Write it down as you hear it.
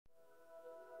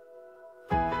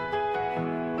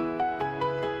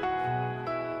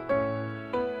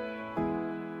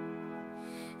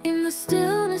the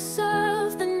stillness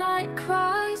of the night,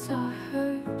 cries are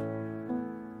heard.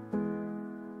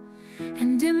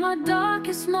 And in my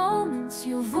darkest moments,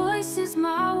 your voice is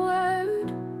my word.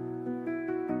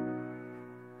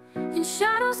 In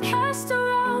shadows cast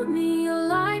around me, your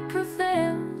light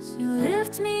prevails. You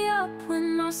lift me up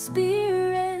when my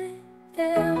spirit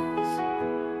fails.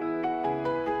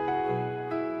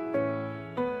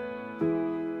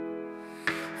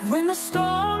 When the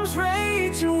storms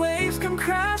rage and waves come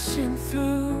crashing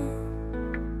through,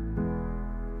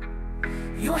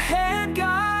 your hand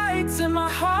guides and my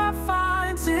heart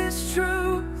finds its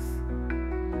truth.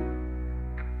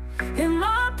 In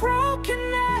my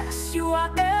brokenness, you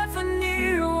are ever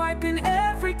near, wiping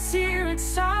every tear and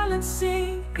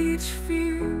silencing each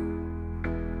fear.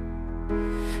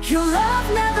 Your love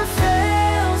never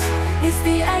fails, it's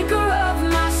the anchor of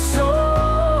my soul.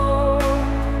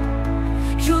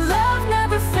 Your love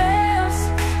never fails,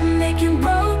 making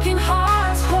broken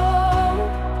hearts whole.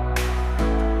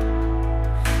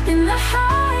 In the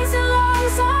highs and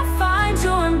lows I find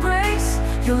your embrace.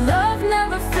 Your love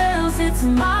never fails, it's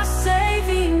my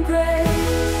saving grace.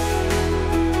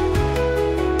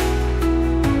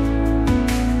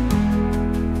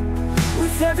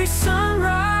 With every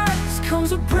sunrise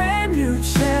comes a brand new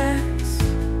chance.